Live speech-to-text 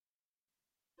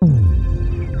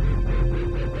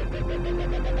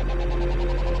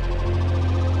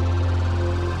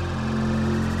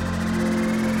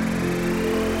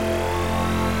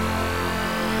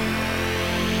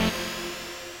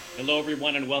Hello,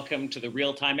 everyone, and welcome to the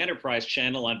Real-Time Enterprise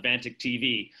channel on VANTIQ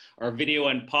TV, our video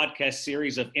and podcast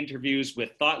series of interviews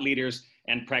with thought leaders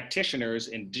and practitioners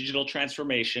in digital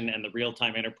transformation and the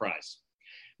real-time enterprise.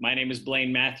 My name is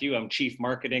Blaine Mathieu. I'm Chief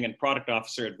Marketing and Product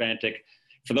Officer at VANTIQ.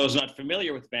 For those not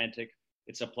familiar with VANTIQ,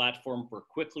 it's a platform for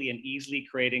quickly and easily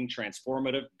creating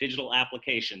transformative digital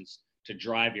applications to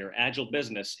drive your agile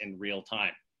business in real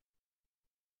time.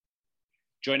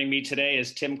 Joining me today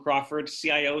is Tim Crawford,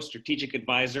 CIO Strategic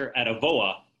Advisor at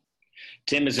AVOA.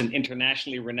 Tim is an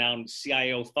internationally renowned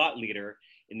CIO thought leader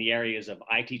in the areas of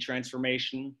IT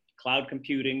transformation, cloud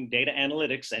computing, data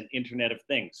analytics, and Internet of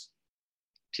Things.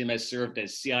 Tim has served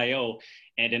as CIO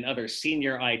and in other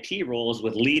senior IT roles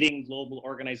with leading global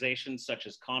organizations such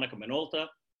as Konica Minolta,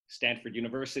 Stanford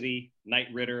University, Knight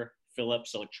Ridder,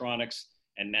 Philips Electronics,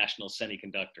 and National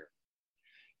Semiconductor.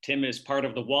 Tim is part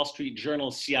of the Wall Street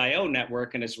Journal CIO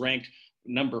network and is ranked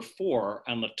number 4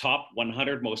 on the top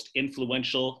 100 most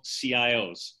influential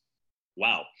CIOs.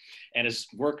 Wow. And his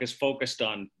work is focused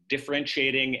on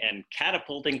differentiating and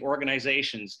catapulting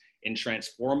organizations in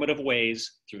transformative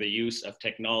ways through the use of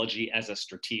technology as a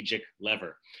strategic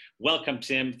lever. Welcome,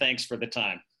 Tim. Thanks for the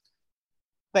time.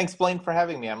 Thanks, Blaine, for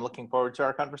having me. I'm looking forward to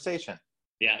our conversation.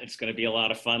 Yeah, it's going to be a lot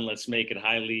of fun. Let's make it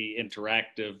highly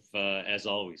interactive as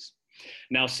always.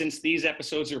 Now, since these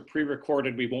episodes are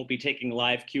pre-recorded, we won't be taking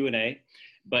live Q&A,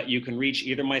 but you can reach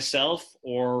either myself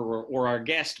or our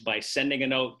guest by sending a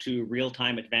note to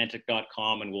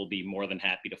realtime@vantic.com, and we'll be more than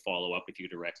happy to follow up with you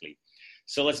directly.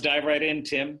 So let's dive right in,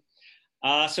 Tim.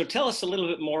 So tell us a little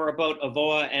bit more about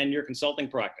AVOA and your consulting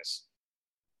practice.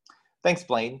 Thanks,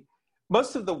 Blaine.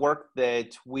 Most of the work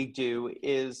that we do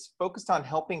is focused on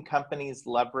helping companies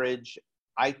leverage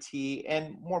IT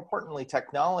and, more importantly,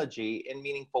 technology in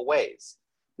meaningful ways.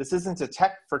 This isn't a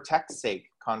tech for tech's sake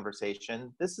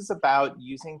conversation. This is about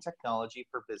using technology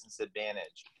for business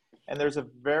advantage. And there's a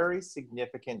very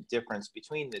significant difference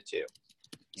between the two.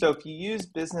 So if you use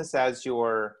business as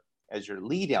your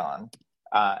lead on,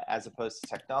 as opposed to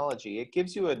technology, it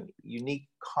gives you a unique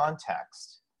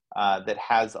context that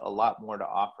has a lot more to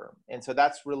offer. And so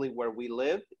that's really where we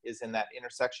live, is in that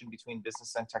intersection between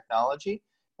business and technology,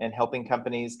 and helping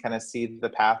companies kind of see the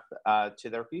path to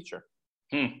their future.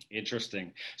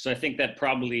 Interesting. So I think that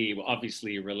probably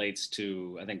obviously relates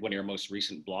to, I think, one of your most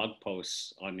recent blog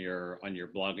posts on your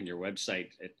blog and your website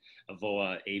at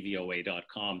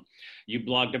AVOA.com. You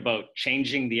blogged about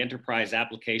changing the enterprise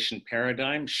application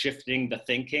paradigm, shifting the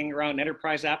thinking around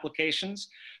enterprise applications.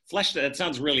 That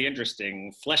sounds really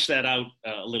interesting. Flesh that out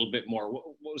a little bit more. What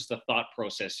was the thought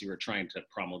process you were trying to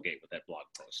promulgate with that blog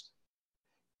post?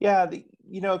 Yeah,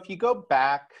 if you go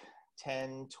back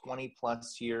 10, 20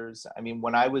 plus years, I mean,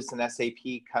 when I was an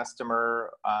SAP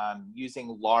customer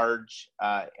using large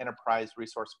enterprise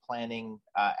resource planning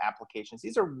applications,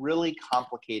 these are really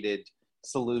complicated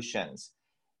solutions.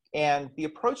 And the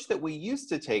approach that we used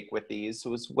to take with these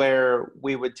was where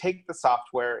we would take the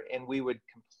software and we would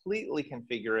completely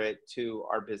configure it to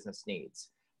our business needs,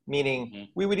 meaning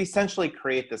we would essentially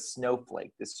create this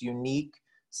snowflake, this unique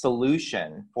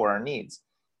solution for our needs.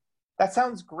 That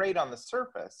sounds great on the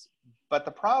surface, but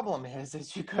the problem is,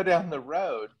 as you go down the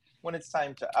road, when it's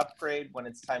time to upgrade, when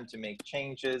it's time to make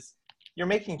changes, you're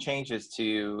making changes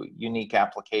to unique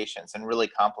applications and really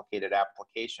complicated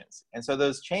applications. And so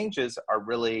those changes are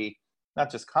really not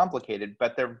just complicated,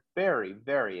 but they're very,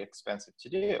 very expensive to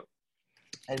do.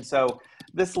 And so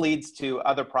this leads to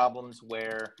other problems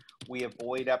where we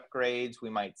avoid upgrades, we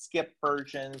might skip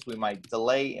versions, we might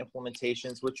delay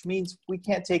implementations, which means we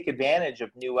can't take advantage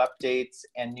of new updates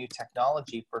and new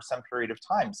technology for some period of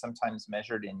time, sometimes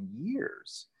measured in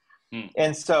years.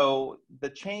 And so the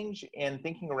change in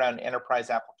thinking around enterprise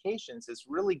applications is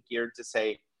really geared to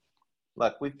say,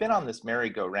 look, we've been on this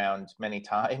merry-go-round many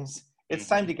times. It's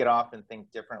time to get off and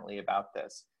think differently about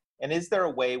this. And is there a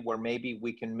way where maybe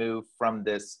we can move from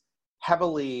this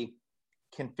heavily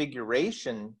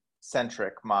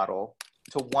configuration-centric model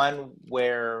to one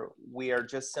where we are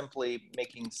just simply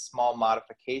making small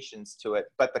modifications to it,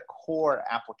 but the core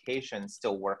application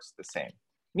still works the same?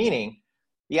 Meaning,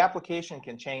 the application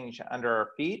can change under our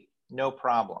feet, no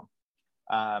problem.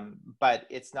 But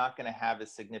it's not going to have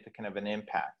as significant of an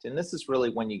impact. And this is really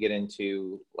when you get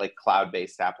into like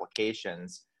cloud-based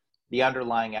applications. The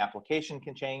underlying application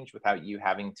can change without you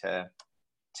having to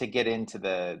get into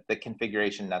the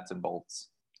configuration nuts and bolts.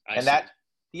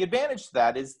 The advantage to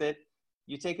that is that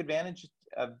you take advantage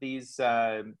of these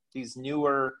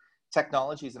newer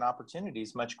technologies and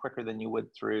opportunities much quicker than you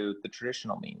would through the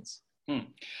traditional means.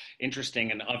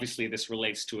 Interesting. And obviously this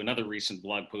relates to another recent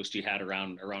blog post you had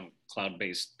around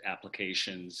cloud-based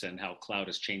applications and how cloud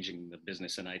is changing the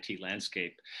business and IT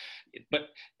landscape. But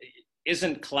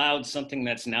isn't cloud something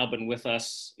that's now been with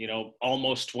us,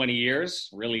 almost 20 years,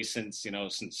 really since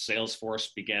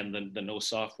Salesforce began the no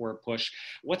software push?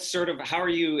 How are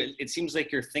you, it seems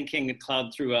like you're thinking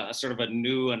cloud through a sort of a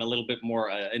new and a little bit more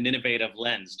an innovative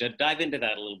lens. Dive into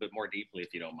that a little bit more deeply,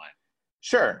 if you don't mind.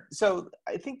 Sure. So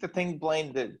I think the thing,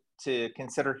 Blaine, to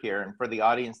consider here and for the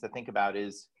audience to think about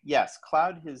is, yes,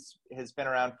 cloud has been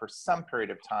around for some period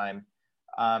of time.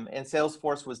 And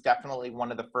Salesforce was definitely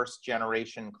one of the first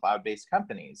generation cloud-based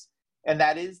companies. And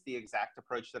that is the exact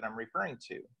approach that I'm referring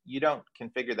to. You don't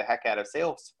configure the heck out of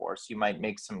Salesforce. You might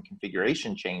make some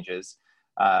configuration changes,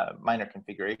 minor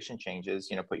configuration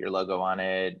changes, put your logo on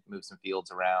it, move some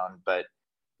fields around, but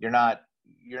you're not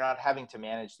having to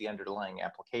manage the underlying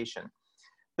application.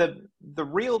 The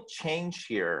real change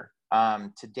here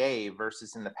today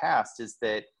versus in the past is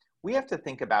that we have to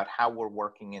think about how we're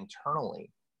working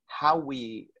internally, how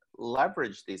we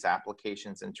leverage these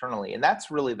applications internally. And that's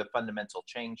really the fundamental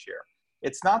change here.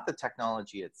 It's not the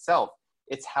technology itself,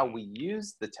 it's how we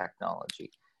use the technology.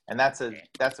 And that's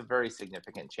a very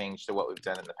significant change to what we've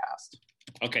done in the past.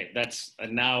 Okay, that's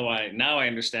now I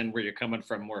understand where you're coming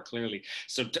from more clearly.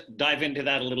 So dive into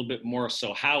that a little bit more.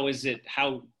 So how does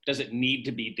it need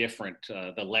to be different,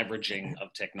 the leveraging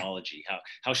of technology?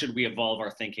 How should we evolve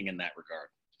our thinking in that regard?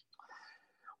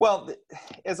 Well,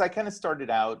 as I kind of started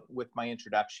out with my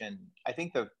introduction, I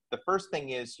think the first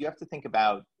thing is you have to think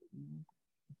about,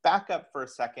 back up for a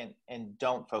second and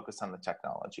don't focus on the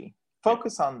technology.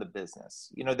 Focus on the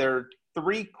business. There are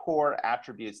three core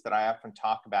attributes that I often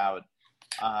talk about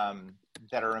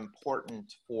that are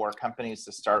important for companies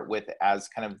to start with as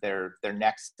kind of their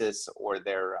nexus or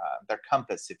their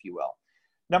compass, if you will.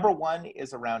 Number one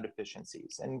is around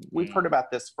efficiencies. And we've heard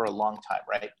about this for a long time,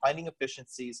 right? Finding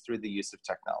efficiencies through the use of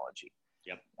technology.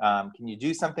 Yep. Can you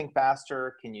do something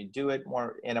faster? Can you do it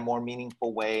in a more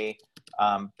meaningful way?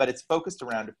 But it's focused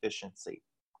around efficiency.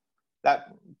 That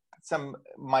some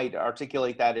might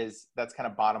articulate that's kind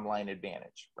of bottom line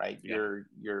advantage, right? Yep.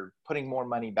 You're putting more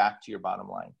money back to your bottom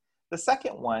line. The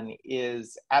second one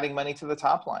is adding money to the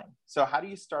top line. So how do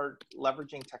you start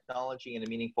leveraging technology in a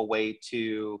meaningful way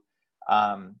to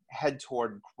head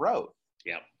toward growth?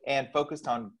 Yep. And focused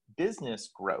on business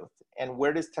growth? And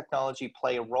where does technology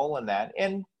play a role in that?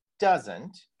 And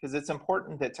doesn't, because it's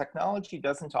important that technology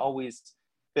doesn't always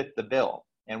fit the bill.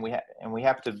 And we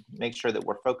have to make sure that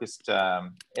we're focused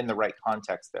in the right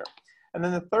context there. And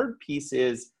then the third piece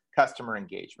is customer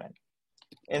engagement.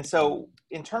 And so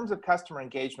in terms of customer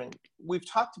engagement, we've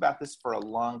talked about this for a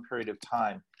long period of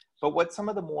time, but what some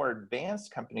of the more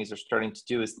advanced companies are starting to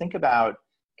do is think about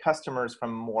customers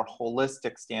from a more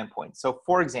holistic standpoint. So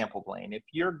for example, Blaine, if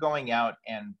you're going out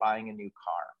and buying a new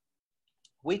car,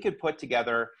 we could put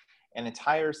together an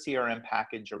entire CRM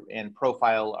package and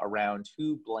profile around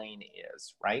who Blaine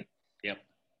is, right? Yep.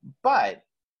 But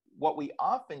what we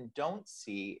often don't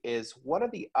see is what are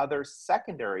the other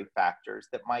secondary factors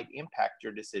that might impact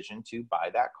your decision to buy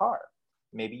that car.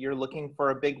 Maybe you're looking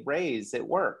for a big raise at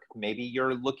work. Maybe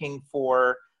you're looking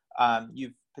for,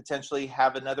 you potentially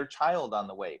have another child on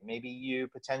the way. Maybe you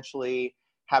potentially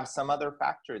have some other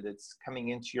factor that's coming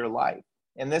into your life.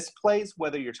 And this plays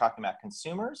whether you're talking about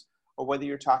consumers or whether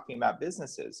you're talking about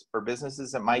businesses. For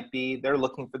businesses, it might be they're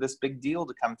looking for this big deal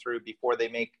to come through before they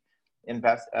make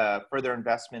further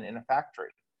investment in a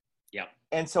factory. Yeah.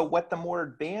 And so what the more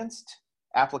advanced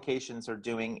applications are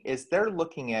doing is they're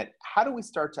looking at how do we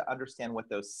start to understand what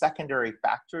those secondary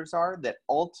factors are that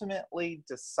ultimately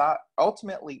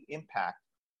impact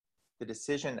the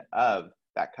decision of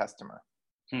that customer.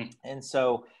 And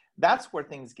so that's where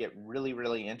things get really,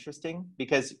 really interesting,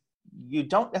 because you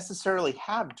don't necessarily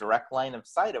have direct line of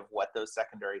sight of what those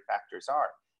secondary factors are.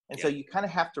 And so you kind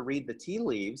of have to read the tea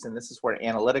leaves, and this is where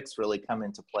analytics really come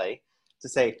into play to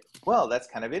say, well, that's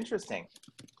kind of interesting.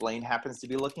 Blaine happens to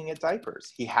be looking at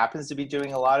diapers. He happens to be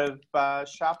doing a lot of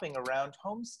shopping around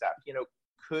home stuff.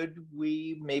 Could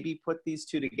we maybe put these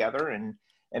two together and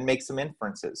make some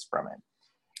inferences from it?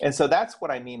 And so that's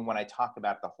what I mean when I talk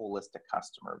about the holistic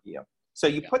customer view. So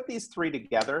you put these three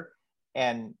together,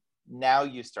 and now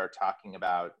you start talking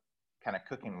about kind of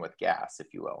cooking with gas,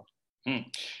 if you will.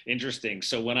 Interesting.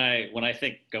 So when I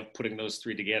think of putting those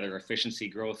three together, efficiency,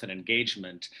 growth, and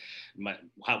engagement,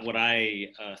 what I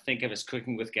think of as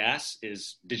cooking with gas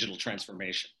is digital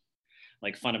transformation.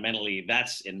 like fundamentally,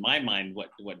 that's in my mind what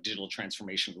digital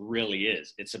transformation really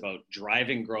is. It's about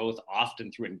driving growth,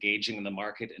 often through engaging in the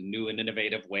market in new and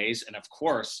innovative ways. And of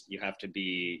course, you have to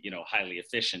be, highly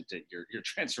efficient. Your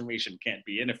transformation can't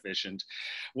be inefficient.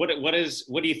 What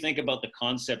do you think about the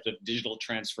concept of digital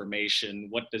transformation?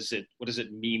 What does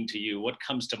it mean to you? What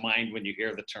comes to mind when you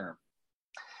hear the term?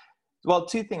 Well,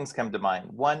 two things come to mind.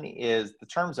 One is the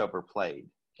term's overplayed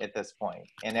at this point,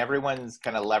 and everyone's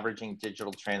kind of leveraging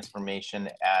digital transformation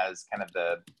as kind of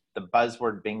the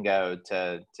buzzword bingo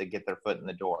to get their foot in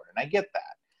the door. And I get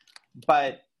that.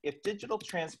 But if digital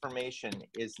transformation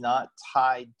is not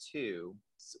tied to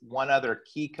one other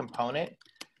key component,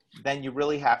 then you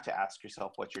really have to ask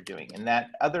yourself what you're doing. And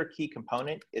that other key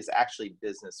component is actually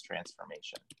business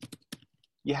transformation.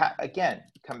 Again,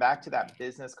 come back to that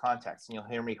business context, and you'll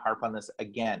hear me harp on this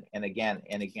again and again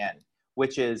and again,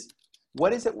 which is,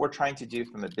 what is it we're trying to do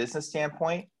from a business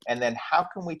standpoint? And then how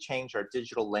can we change our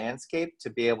digital landscape to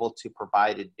be able to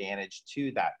provide advantage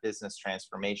to that business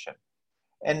transformation?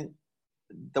 And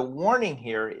the warning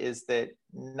here is that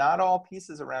not all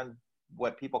pieces around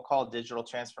what people call digital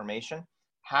transformation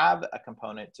have a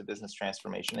component to business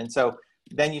transformation. And so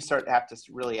then you have to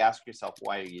really ask yourself,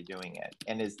 why are you doing it?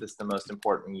 And is this the most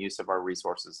important use of our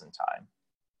resources and time?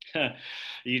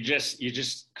 You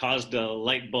just caused a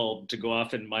light bulb to go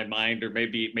off in my mind, or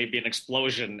maybe an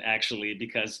explosion, actually,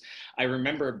 because I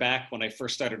remember back when I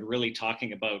first started really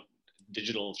talking about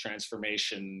digital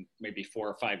transformation maybe 4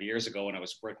 or 5 years ago, when I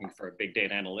was working for a big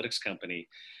data analytics company.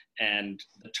 And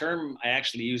the term I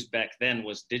actually used back then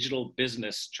was digital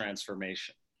business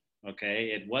transformation.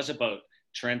 Okay. It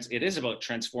is about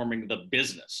transforming the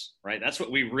business, right? That's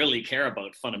what we really care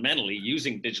about fundamentally,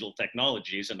 using digital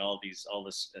technologies and all this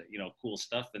cool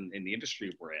stuff in the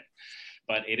industry we're in.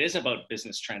 But it is about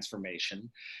business transformation.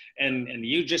 And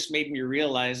you just made me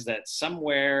realize that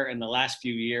somewhere in the last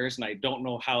few years, and I don't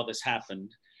know how this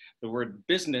happened, the word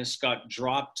business got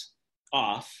dropped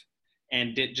off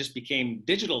and it just became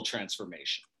digital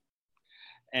transformation.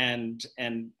 And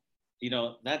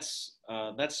that's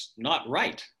not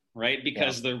right. Right?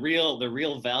 Because the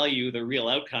real value, the real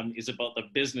outcome is about the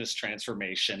business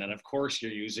transformation. And of course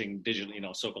you're using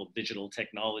digital, so-called digital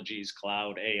technologies,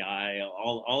 cloud, AI,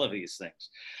 all of these things.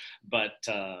 But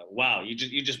wow,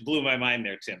 you just blew my mind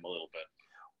there, Tim, a little bit.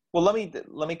 Well,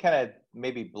 let me kind of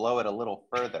maybe blow it a little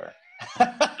further.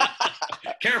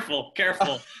 Careful.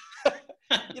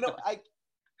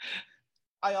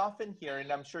 I often hear,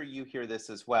 and I'm sure you hear this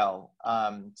as well,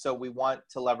 so we want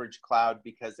to leverage cloud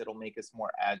because it'll make us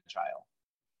more agile.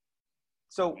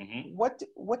 So what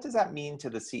does that mean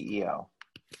to the CEO?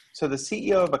 So the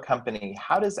CEO of a company,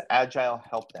 how does agile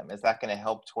help them? Is that going to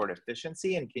help toward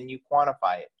efficiency, and can you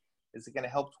quantify it? Is it going to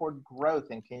help toward growth,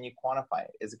 and can you quantify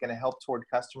it? Is it going to help toward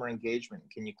customer engagement?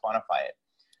 Can you quantify it?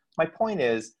 My point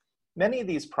is, many of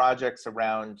these projects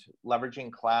around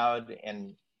leveraging cloud,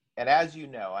 and as you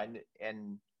know,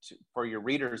 and for your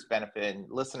readers' benefit and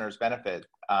listeners' benefit,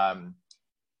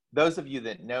 those of you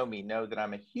that know me know that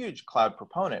I'm a huge cloud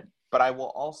proponent, but I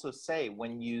will also say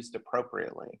when used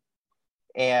appropriately.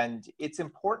 And it's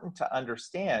important to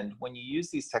understand when you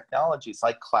use these technologies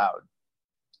like cloud,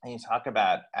 and you talk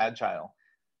about agile,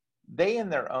 they in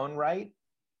their own right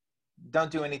don't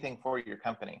do anything for your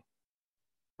company,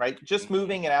 right? Just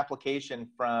moving an application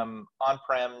from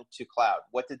on-prem to cloud,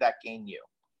 what did that gain you?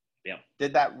 Yeah.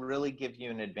 Did that really give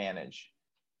you an advantage,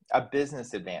 a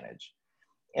business advantage?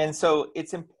 And so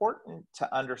it's important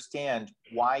to understand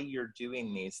why you're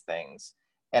doing these things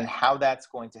and how that's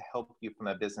going to help you from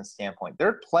a business standpoint. There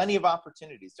are plenty of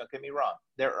opportunities, don't get me wrong.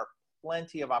 There are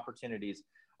plenty of opportunities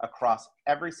across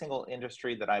every single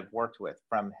industry that I've worked with,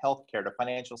 from healthcare to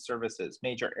financial services,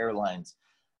 major airlines,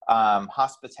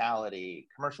 hospitality,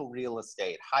 commercial real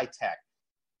estate, high tech.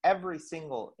 Every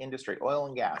single industry, oil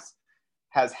and gas,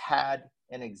 has had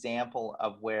an example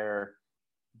of where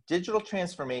digital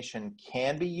transformation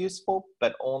can be useful,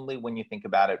 but only when you think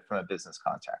about it from a business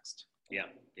context. Yeah.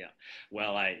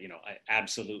 Well, I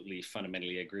absolutely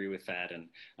fundamentally agree with that. And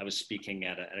I was speaking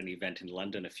at an event in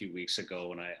London a few weeks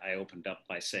ago, and I opened up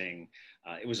by saying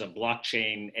it was a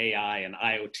blockchain, AI, and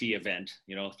IoT event.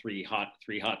 Three hot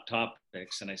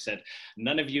topics. And I said,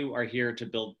 none of you are here to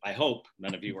build. I hope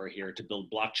none of you are here to build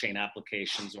blockchain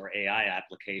applications or AI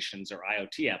applications or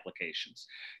IoT applications.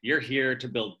 You're here to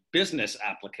build business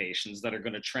applications that are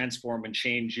going to transform and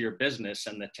change your business,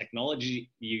 and the technology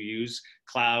you use,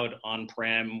 cloud,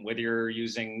 on-prem, whether you're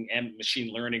using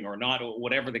machine learning or not, or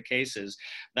whatever the case is,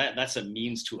 that's a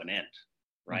means to an end,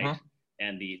 right?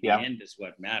 And the end is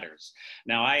what matters.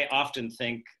 Now, I often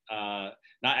think,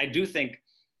 I do think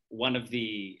one of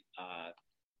the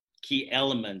key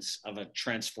elements of a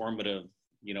transformative,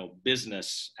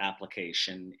 business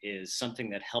application is something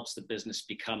that helps the business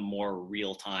become more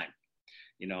real time.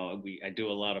 I do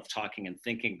a lot of talking and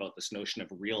thinking about this notion of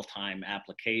real-time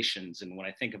applications. And when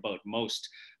I think about most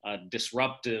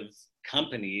disruptive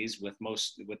companies with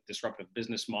disruptive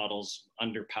business models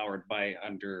underscored by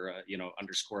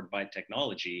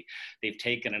technology, they've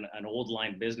taken an old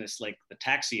line business like the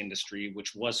taxi industry,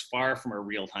 which was far from a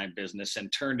real-time business,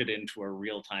 and turned it into a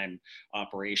real-time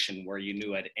operation where you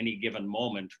knew at any given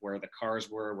moment where the cars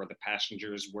were, where the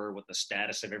passengers were, what the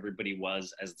status of everybody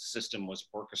was as the system was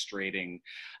orchestrating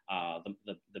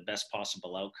the best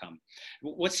possible outcome.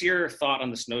 What's your thought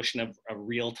on this notion of a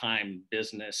real-time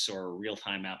business or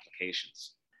real-time applications?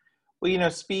 Well,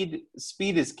 speed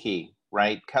is key,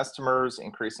 right? Customers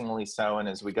increasingly so, and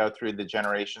as we go through the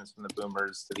generations from the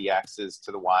boomers to the X's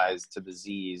to the Y's to the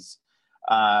Z's,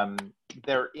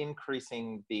 they're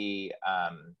increasing the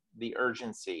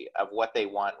urgency of what they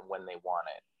want and when they want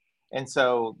it. And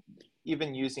so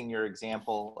even using your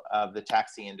example of the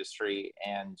taxi industry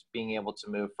and being able to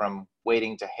move from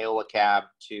waiting to hail a cab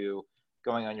to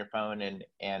going on your phone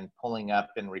and pulling up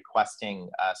and requesting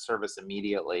service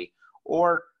immediately,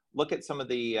 or look at some of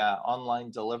the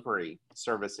online delivery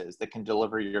services that can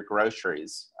deliver your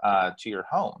groceries to your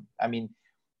home. I mean,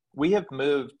 we have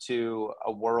moved to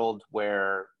a world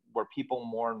where people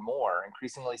more and more,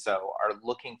 increasingly so, are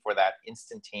looking for that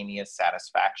instantaneous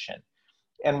satisfaction.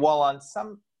 And while on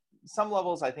some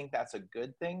levels, I think that's a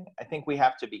good thing, I think we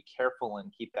have to be careful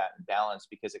and keep that in balance,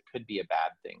 because it could be a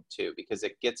bad thing too, because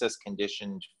it gets us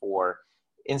conditioned for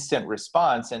instant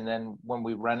response. And then when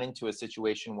we run into a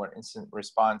situation where instant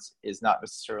response is not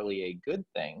necessarily a good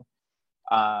thing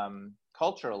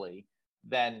culturally,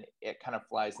 then it kind of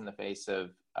flies in the face of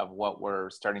what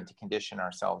we're starting to condition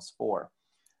ourselves for.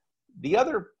 The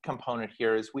other component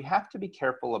here is we have to be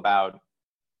careful about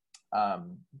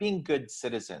being good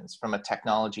citizens from a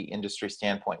technology industry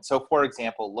standpoint. So for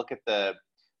example, look at the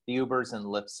Ubers and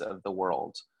Lyfts of the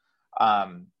world.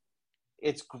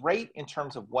 It's great in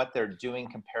terms of what they're doing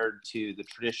compared to the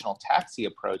traditional taxi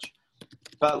approach.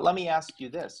 But let me ask you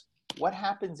this. What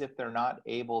happens if they're not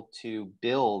able to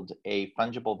build a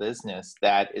fungible business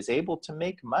that is able to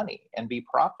make money and be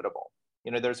profitable?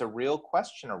 There's a real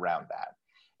question around that.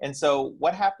 And so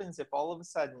what happens if all of a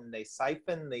sudden they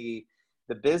siphon the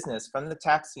business from the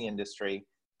taxi industry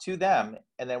to them,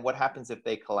 and then what happens if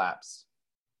they collapse?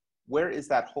 Where is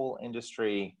that whole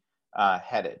industry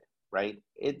headed? Right?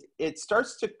 It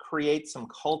starts to create some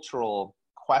cultural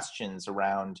questions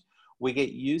around, we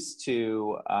get used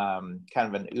to kind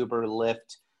of an Uber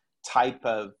Lyft type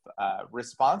of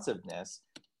responsiveness.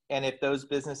 And if those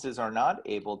businesses are not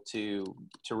able to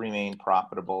remain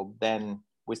profitable, then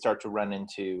we start to run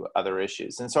into other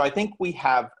issues. And so I think we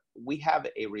have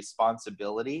a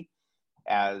responsibility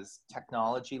as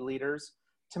technology leaders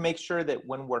to make sure that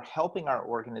when we're helping our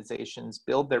organizations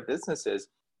build their businesses,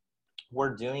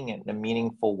 we're doing it in a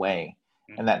meaningful way.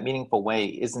 And that meaningful way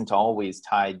isn't always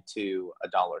tied to a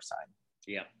dollar sign.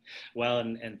 Yeah. Well,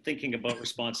 and thinking about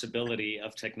responsibility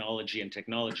of technology and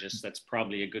technologists, that's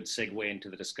probably a good segue into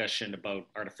the discussion about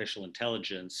artificial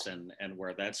intelligence and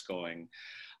where that's going.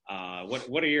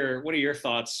 What are your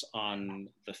thoughts on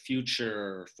the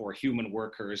future for human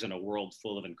workers in a world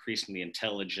full of increasingly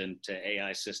intelligent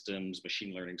AI systems,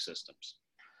 machine learning systems?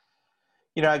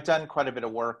 I've done quite a bit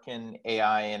of work in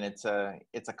AI, and it's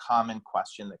a common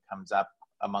question that comes up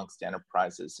amongst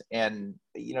enterprises. And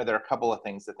there are a couple of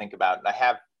things to think about. And I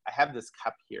have this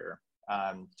cup here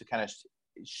to kind of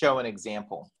show an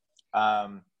example.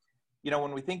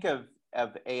 When we think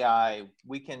of AI,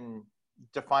 we can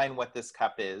define what this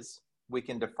cup is. We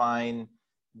can define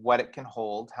what it can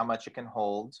hold, how much it can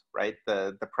hold, right?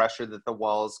 The pressure that the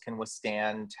walls can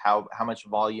withstand, how much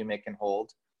volume it can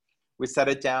hold. We set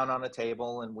it down on a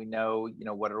table and we know,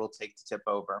 what it'll take to tip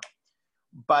over.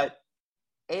 But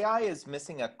AI is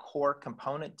missing a core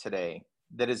component today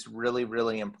that is really,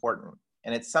 really important.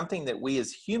 And it's something that we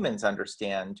as humans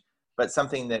understand, but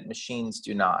something that machines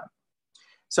do not.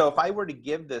 So if I were to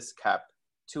give this cup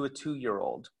to a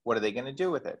 2-year-old, what are they going to do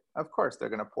with it? Of course, they're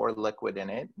going to pour liquid in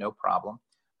it, no problem.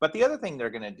 But the other thing they're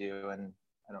going to do, and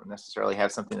I don't necessarily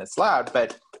have something that's loud,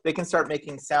 but they can start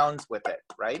making sounds with it,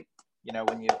 right?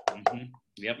 When you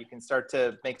can start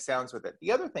to make sounds with it.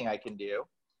 The other thing I can do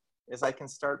is I can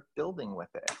start building with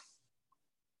it.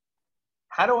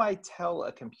 How do I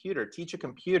teach a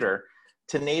computer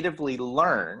to natively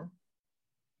learn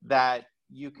that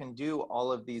you can do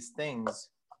all of these things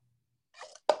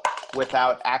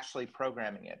without actually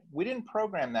programming it? We didn't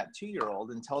program that 2-year-old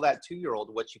and tell that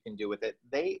 2-year-old what you can do with it.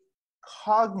 They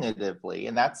cognitively,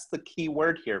 and that's the key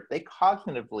word here, they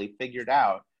cognitively figured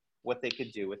out what they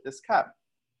could do with this cup.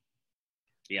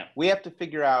 Yeah. We have to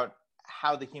figure out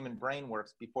how the human brain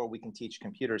works before we can teach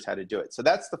computers how to do it. So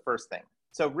that's the first thing.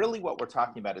 So really what we're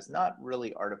talking about is not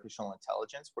really artificial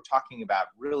intelligence. We're talking about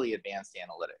really advanced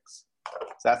analytics.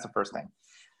 So that's the first thing.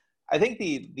 I think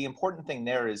the important thing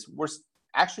there is we're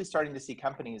actually starting to see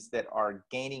companies that are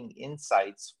gaining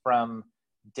insights from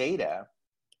data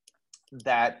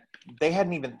that they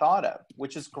hadn't even thought of,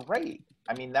 which is great.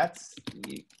 I mean, that's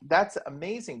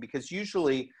amazing, because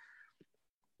usually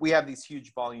we have these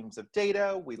huge volumes of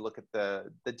data. We look at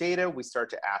the data, we start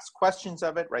to ask questions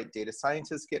of it, right? Data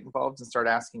scientists get involved and start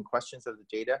asking questions of the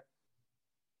data.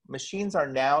 Machines are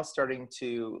now starting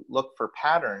to look for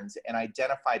patterns and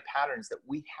identify patterns that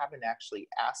we haven't actually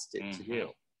asked it to do.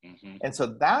 Mm-hmm. And so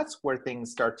that's where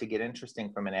things start to get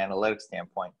interesting from an analytics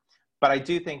standpoint. But I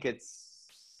do think it's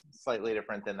slightly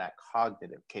different than that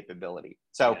cognitive capability.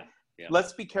 So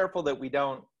let's be careful that we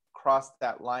don't cross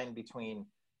that line between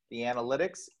the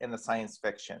analytics and the science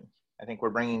fiction. I think we're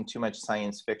bringing too much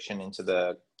science fiction into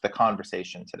the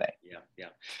conversation today. Yeah.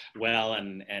 Well,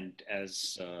 and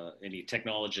as any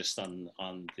technologists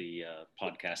on the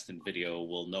podcast and video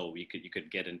will know, you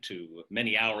could get into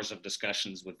many hours of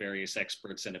discussions with various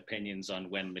experts and opinions on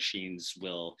when machines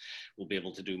will be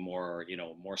able to do more,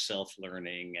 more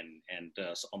self-learning and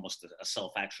almost a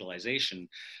self-actualization.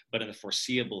 But in the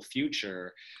foreseeable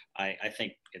future, I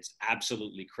think it's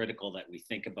absolutely critical that we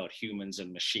think about humans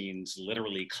and machines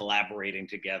literally collaborating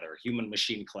together,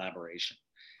 human-machine collaboration.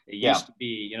 It used to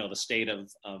be, the state of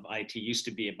IT used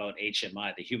to be about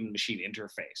HMI, the human machine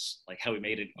interface, like how we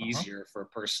made it easier for a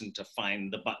person to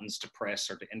find the buttons to press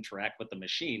or to interact with the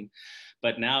machine.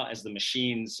 But now as the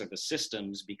machines or the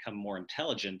systems become more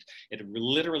intelligent, it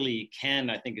literally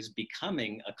I think is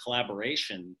becoming a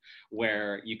collaboration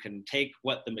where you can take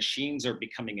what the machines are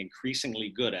becoming increasingly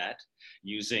good at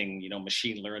using,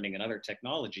 machine learning and other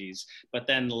technologies, but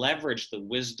then leverage the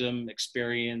wisdom,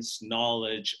 experience,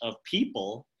 knowledge of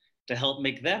people to help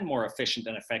make them more efficient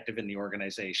and effective in the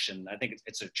organization. I think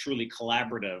it's a truly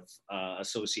collaborative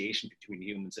association between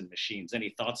humans and machines.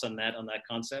 Any thoughts on that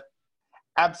concept?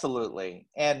 Absolutely.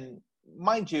 And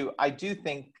mind you, I do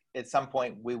think at some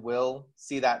point we will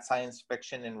see that science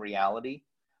fiction in reality,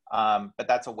 but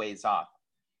that's a ways off.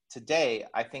 Today,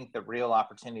 I think the real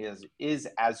opportunity is,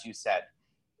 as you said,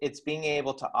 it's being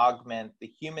able to augment the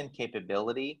human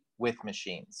capability with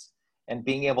machines and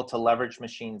being able to leverage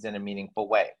machines in a meaningful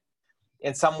way.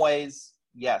 In some ways,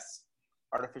 yes,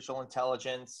 artificial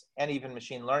intelligence and even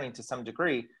machine learning to some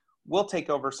degree will take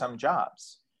over some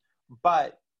jobs.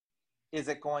 But is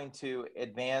it going to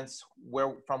advance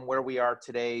from where we are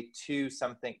today to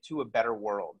a better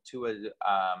world, to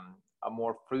a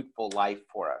more fruitful life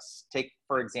for us? Take,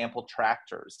 for example,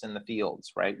 tractors in the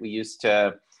fields, right? We used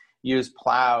to use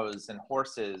plows and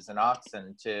horses and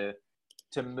oxen to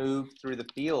move through the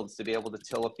fields to be able to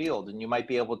till a field. And you might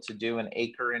be able to do an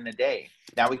acre in a day.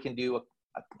 Now we can do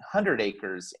 100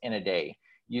 acres in a day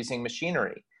using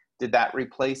machinery. Did that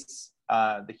replace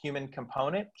the human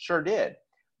component? Sure did.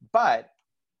 But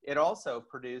it also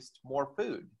produced more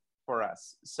food for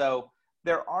us. So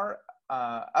there are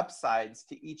upsides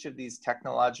to each of these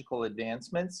technological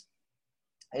advancements.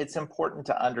 It's important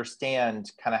to understand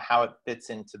kind of how it fits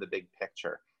into the big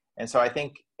picture. And so I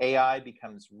think AI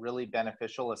becomes really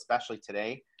beneficial, especially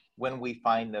today, when we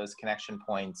find those connection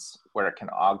points where it can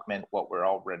augment what we're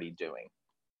already doing.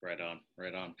 Right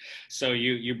on. So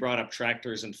you brought up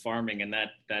tractors and farming, and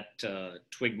that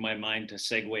twigged my mind to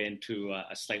segue into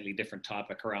a slightly different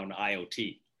topic around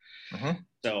IoT. Mm-hmm.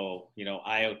 So,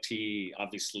 IoT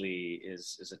obviously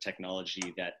is a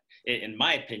technology that, in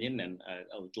my opinion, and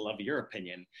I would love your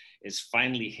opinion, is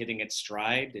finally hitting its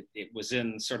stride. It was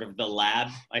in sort of the lab,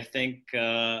 I think,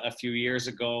 a few years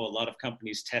ago, a lot of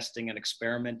companies testing and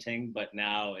experimenting, but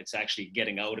now it's actually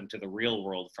getting out into the real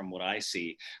world from what I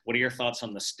see. What are your thoughts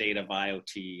on the state of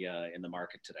IoT in the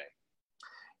market today?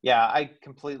 Yeah, I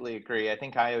completely agree. I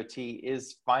think IoT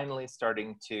is finally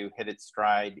starting to hit its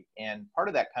stride. And part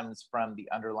of that comes from the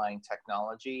underlying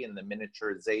technology and the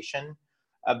miniaturization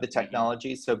of the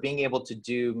technology. So being able to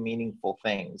do meaningful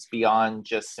things beyond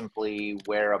just simply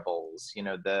wearables,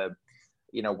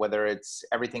 whether it's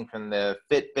everything from the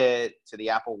Fitbit to the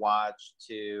Apple Watch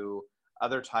to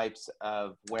other types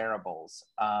of wearables.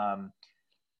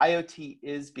 IoT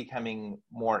is becoming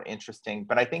more interesting,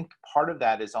 but I think part of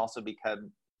that is also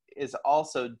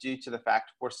due to the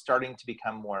fact we're starting to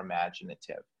become more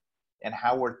imaginative and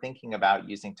how we're thinking about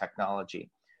using technology.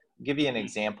 I'll give you an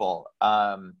example.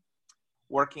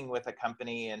 working with a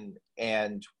company,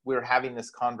 and we were having this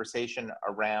conversation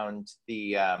around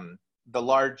the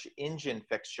large engine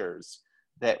fixtures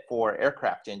that for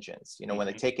aircraft engines. You know, when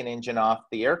they take an engine off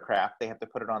the aircraft, they have to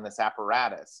put it on this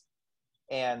apparatus,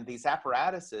 and these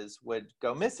apparatuses would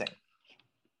go missing.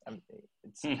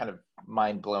 It's kind of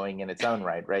mind-blowing in its own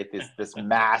right? This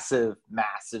massive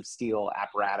steel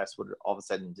apparatus would all of a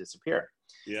sudden disappear.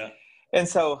 Yeah. And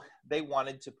so they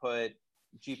wanted to put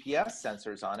GPS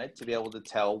sensors on it to be able to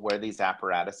tell where these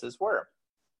apparatuses were.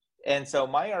 And so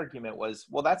my argument was,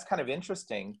 well, that's kind of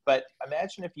interesting, but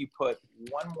imagine if you put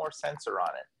one more sensor on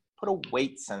it, put a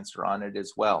weight sensor on it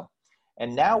as well.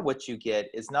 And now what you get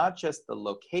is not just the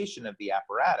location of the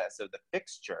apparatus, of the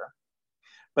fixture,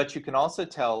 but you can also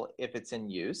tell if it's in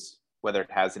use, whether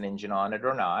it has an engine on it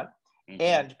or not.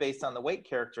 And based on the weight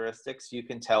characteristics, you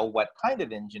can tell what kind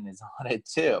of engine is on it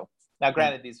too. Now,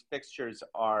 granted, these fixtures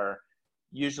are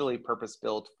usually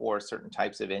purpose-built for certain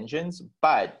types of engines,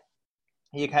 but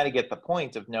you kind of get the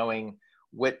point of knowing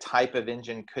what type of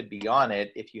engine could be on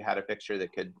it if you had a fixture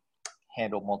that could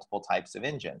handle multiple types of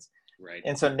engines. Right.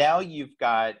 And so now you've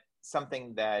got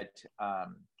something that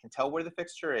can tell where the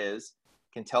fixture is,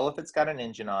 can tell if it's got an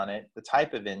engine on it, the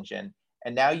type of engine,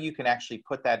 and now you can actually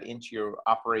put that into your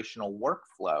operational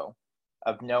workflow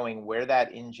of knowing where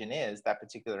that engine is, that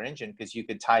particular engine, because you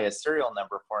could tie a serial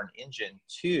number for an engine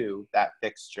to that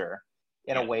fixture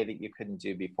in a way that you couldn't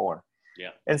do before. Yeah.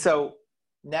 And so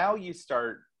now you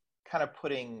start kind of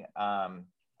putting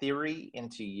theory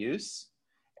into use.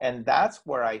 And that's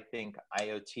where I think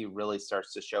IoT really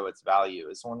starts to show its value,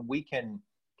 is when we can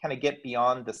kind of get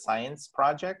beyond the science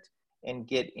project and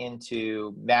get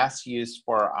into mass use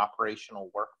for operational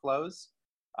workflows,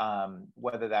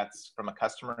 whether that's from a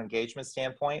customer engagement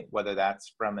standpoint, whether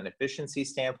that's from an efficiency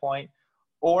standpoint,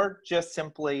 or just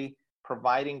simply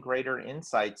providing greater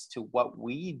insights to what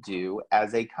we do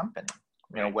as a company,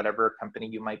 you know, whatever company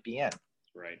you might be in.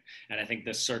 Right. And I think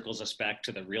this circles us back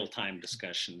to the real-time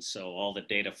discussion. So all the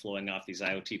data flowing off these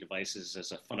IoT devices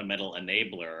is a fundamental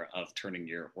enabler of turning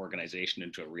your organization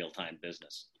into a real-time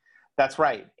business. That's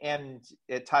right. And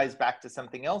it ties back to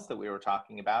something else that we were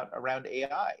talking about around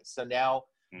AI. So now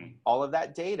all of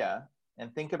that data,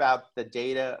 and think about the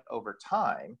data over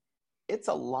time, it's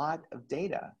a lot of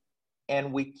data.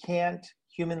 And we can't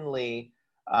humanly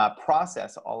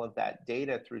process all of that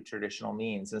data through traditional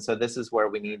means. And so this is where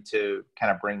we need to kind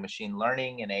of bring machine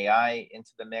learning and AI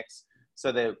into the mix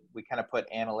so that we kind of put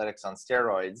analytics on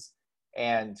steroids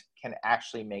and can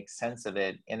actually make sense of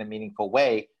it in a meaningful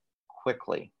way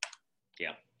quickly.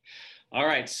 Yeah. All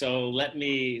right. So let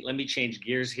me change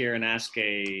gears here and ask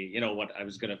what I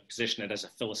was going to position it as a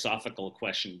philosophical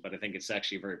question, but I think it's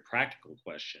actually a very practical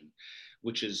question,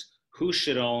 which is who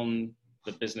should own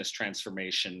the business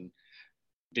transformation,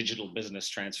 digital business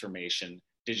transformation,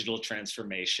 digital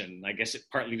transformation? I guess it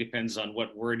partly depends on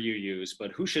what word you use,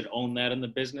 but who should own that in the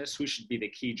business? Who should be the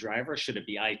key driver? Should it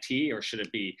be IT, or should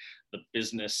it be the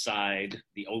business side,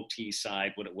 the OT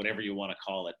side, whatever you want to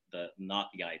call it, not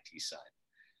the IT side?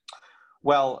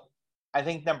 Well, I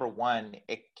think number one,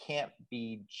 it can't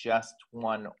be just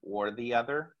one or the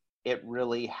other. It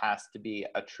really has to be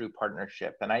a true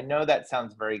partnership. And I know that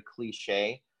sounds very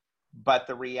cliche, but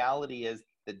the reality is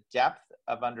the depth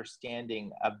of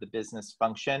understanding of the business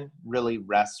function really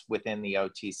rests within the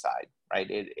OT side, right?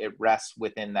 It rests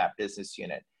within that business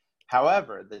unit.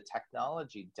 However, the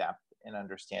technology depth and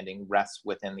understanding rests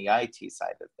within the IT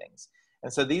side of things.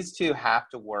 And so these two have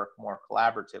to work more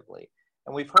collaboratively.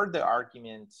 And we've heard the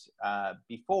argument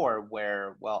before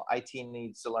where, well, IT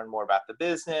needs to learn more about the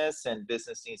business and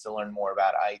business needs to learn more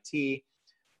about IT.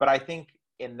 But I think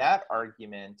in that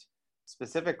argument,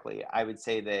 specifically, I would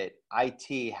say that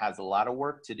IT has a lot of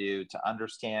work to do to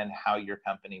understand how your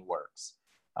company works.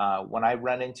 When I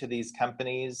run into these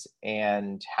companies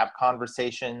and have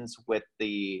conversations with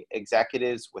the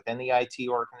executives within the IT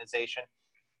organization,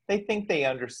 they think they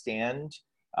understand,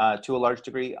 to a large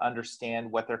degree, understand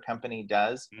what their company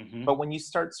does. Mm-hmm. But when you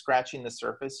start scratching the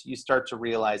surface, you start to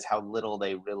realize how little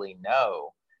they really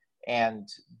know and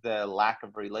the lack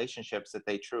of relationships that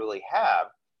they truly have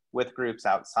with groups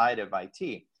outside of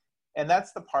IT. And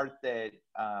that's the part that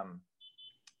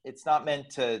it's not meant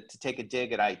to take a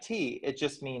dig at IT. It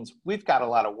just means we've got a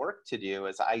lot of work to do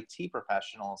as IT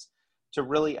professionals to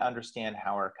really understand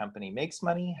how our company makes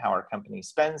money, how our company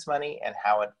spends money, and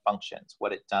how it functions,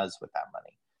 what it does with that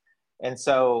money. And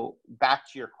so back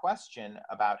to your question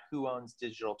about who owns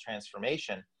digital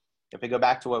transformation, if we go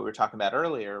back to what we were talking about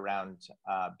earlier around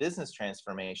business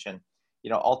transformation,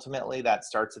 ultimately that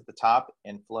starts at the top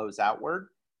and flows outward.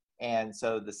 And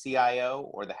so the CIO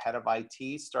or the head of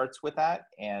IT starts with that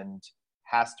and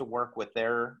has to work with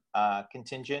their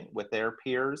contingent, with their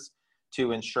peers,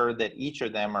 to ensure that each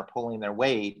of them are pulling their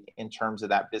weight in terms of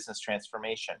that business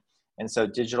transformation. And so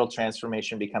digital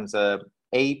transformation becomes a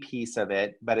piece of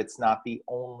it, but it's not the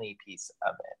only piece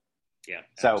of it. Yeah.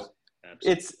 So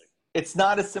absolutely. it's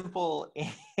not a simple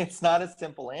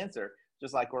answer,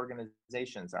 just like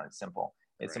organizations aren't simple.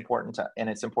 It's important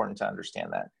to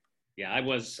understand that. Yeah, I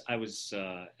was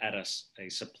at a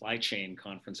supply chain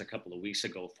conference a couple of weeks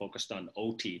ago, focused on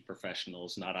OT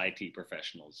professionals, not IT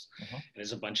professionals. Mm-hmm. And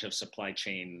there's a bunch of supply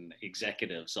chain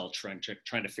executives all trying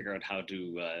to figure out how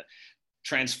to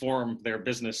transform their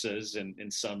businesses in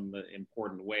some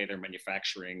important way, their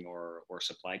manufacturing or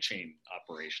supply chain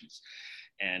operations.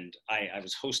 And I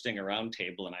was hosting a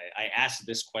roundtable, and I asked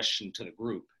this question to the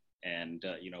group. And,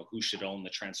 who should own the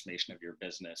transformation of your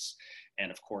business? And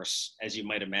of course, as you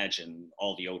might imagine,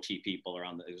 all the OT people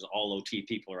it was all OT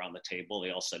people around the table. They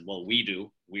all said, well, we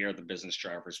do. We are the business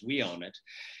drivers. We own it.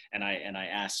 And I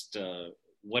asked,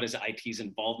 what is IT's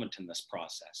involvement in this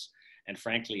process? And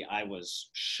frankly, I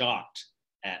was shocked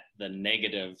at the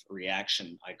negative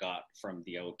reaction I got from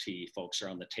the OT folks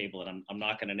around the table. And I'm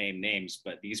not going to name names,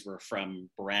 but these were from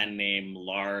brand name,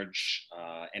 large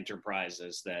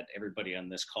enterprises that everybody on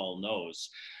this call knows,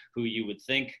 who you would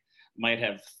think might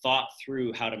have thought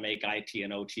through how to make IT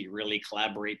and OT really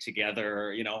collaborate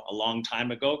together, a long time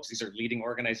ago, because these are leading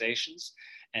organizations.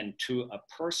 And to a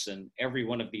person, every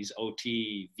one of these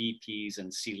OT VPs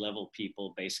and C-level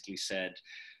people basically said,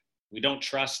 we don't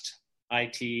trust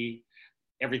IT.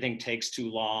 Everything takes too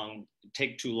long. It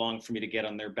takes too long for me to get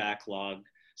on their backlog.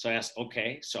 So I asked,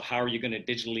 okay, so how are you going to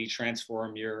digitally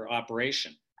transform your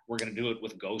operation? We're going to do it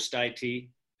with Ghost IT,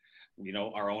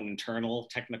 our own internal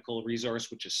technical resource,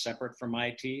 which is separate from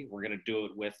IT. We're going to do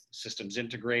it with systems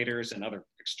integrators and other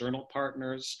external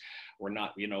partners. We're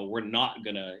not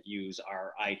going to use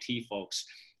our IT folks.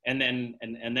 And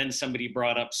then somebody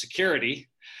brought up security.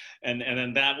 And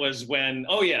then that was when,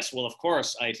 oh yes, well, of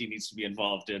course, IT needs to be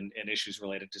involved in issues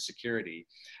related to security.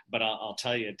 But I'll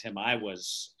tell you, Tim, I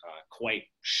was quite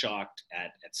shocked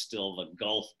at still the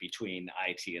gulf between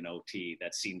IT and OT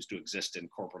that seems to exist in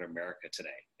corporate America today.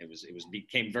 It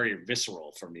became very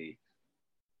visceral for me.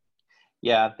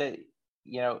 Yeah,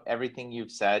 everything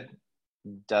you've said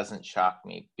doesn't shock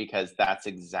me, because that's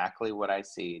exactly what I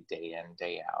see day in,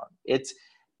 day out.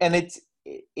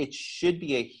 It should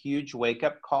be a huge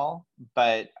wake-up call,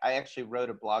 but I actually wrote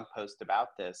a blog post about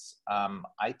this.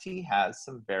 IT has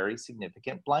some very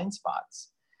significant blind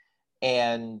spots,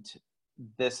 and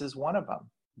this is one of them.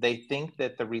 They think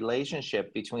that the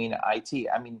relationship between IT,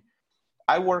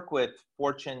 I work with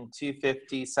Fortune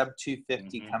 250, sub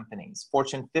 250 mm-hmm. companies,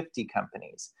 Fortune 50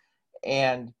 companies,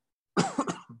 and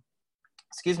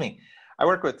excuse me, I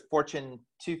work with Fortune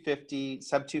 250,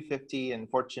 sub 250, and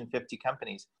Fortune 50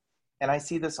 companies. And I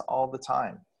see this all the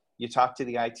time. You talk to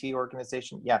the IT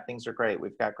organization, yeah, things are great.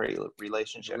 We've got great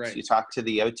relationships. Right. You talk to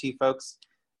the OT folks,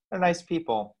 they're nice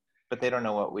people, but they don't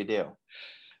know what we do.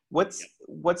 What's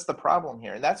the problem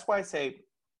here? And that's why I say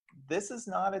this is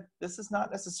not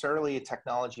necessarily a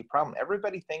technology problem.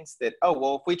 Everybody thinks that, oh,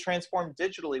 well, if we transform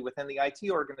digitally within the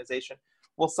IT organization,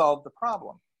 we'll solve the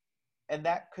problem. And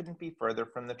that couldn't be further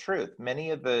from the truth.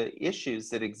 Many of the issues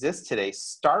that exist today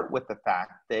start with the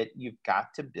fact that you've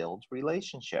got to build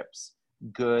relationships,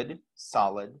 good,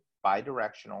 solid,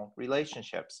 bi-directional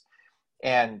relationships.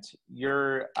 And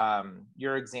your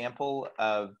example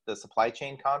of the supply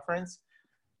chain conference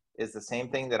is the same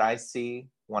thing that I see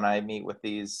when I meet with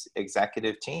these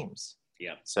executive teams.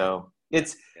 Yeah. So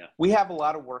we have a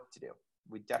lot of work to do.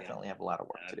 We definitely have a lot of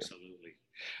work to do. Absolutely.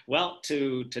 Well,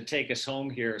 to take us home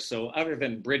here, so other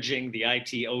than bridging the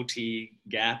IT-OT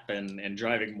gap and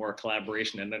driving more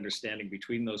collaboration and understanding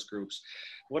between those groups,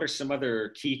 what are some other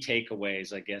key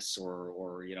takeaways, I guess,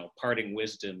 or parting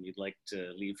wisdom you'd like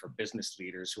to leave for business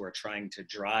leaders who are trying to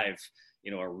drive,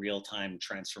 a real-time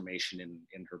transformation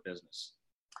in her business?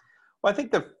 Well, I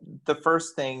think the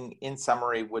first thing in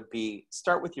summary would be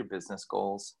start with your business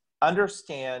goals.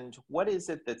 Understand what is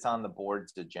it that's on the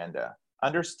board's agenda.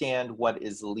 Understand what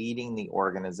is leading the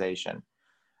organization.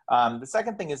 The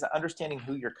second thing is understanding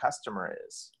who your customer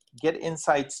is. Get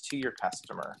insights to your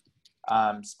customer.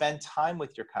 Spend time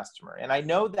with your customer. And I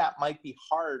know that might be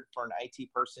hard for an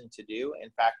IT person to do. In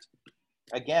fact,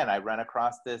 again, I run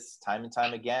across this time and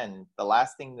time again. The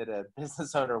last thing that a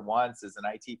business owner wants is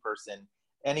an IT person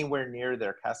anywhere near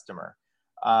their customer.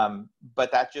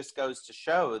 But that just goes to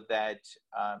show that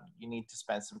you need to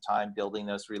spend some time building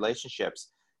those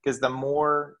relationships, because the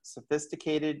more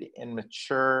sophisticated and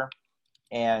mature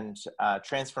and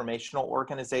transformational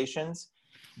organizations,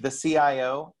 the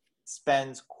CIO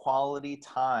spends quality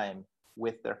time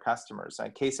with their customers.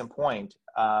 Case in point,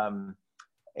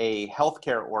 a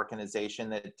healthcare organization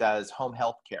that does home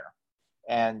health care.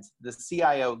 And the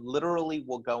CIO literally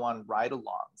will go on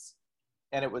ride-alongs.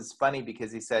 And it was funny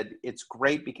because he said, it's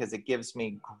great because it gives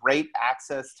me great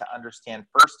access to understand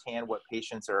firsthand what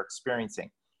patients are experiencing.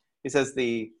 He says,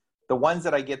 the ones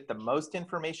that I get the most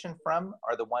information from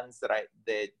are the ones that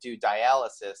do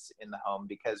dialysis in the home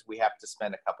because we have to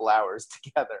spend a couple hours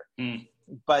together.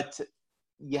 But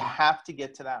you have to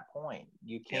get to that point.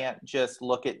 You can't just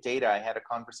look at data. I had a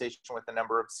conversation with a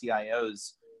number of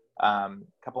CIOs a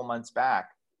couple months back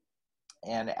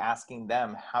and asking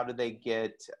them, how do they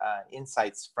get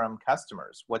insights from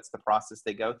customers? What's the process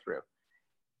they go through?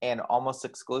 And almost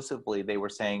exclusively, they were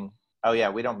saying, oh yeah,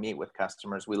 we don't meet with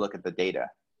customers. We look at the data.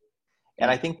 And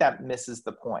I think that misses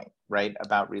the point, right,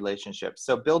 about relationships.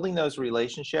 So building those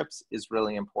relationships is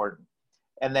really important.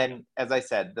 And then, as I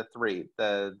said, the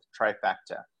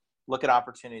trifecta. Look at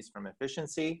opportunities from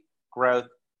efficiency, growth,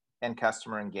 and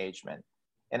customer engagement.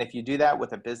 And if you do that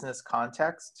with a business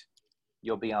context,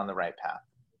 you'll be on the right path.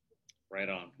 Right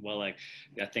on. Well, I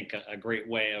think a great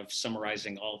way of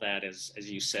summarizing all that is, as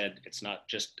you said, it's not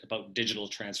just about digital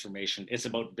transformation, it's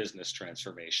about business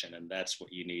transformation. And that's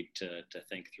what you need to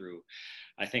think through.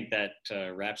 I think that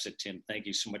wraps it, Tim. Thank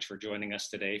you so much for joining us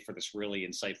today for this really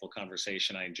insightful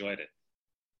conversation. I enjoyed it.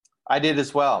 I did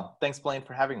as well. Thanks, Blaine,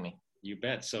 for having me. You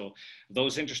bet. So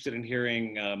those interested in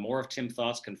hearing more of Tim's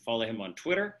thoughts can follow him on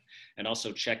Twitter and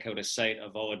also check out his site,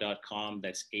 avoa.com.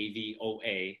 That's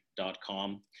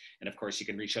AVOA.com. And of course, you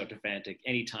can reach out to VANTIQ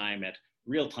anytime at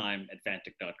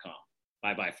realtime@vantic.com.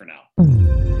 Bye-bye for now.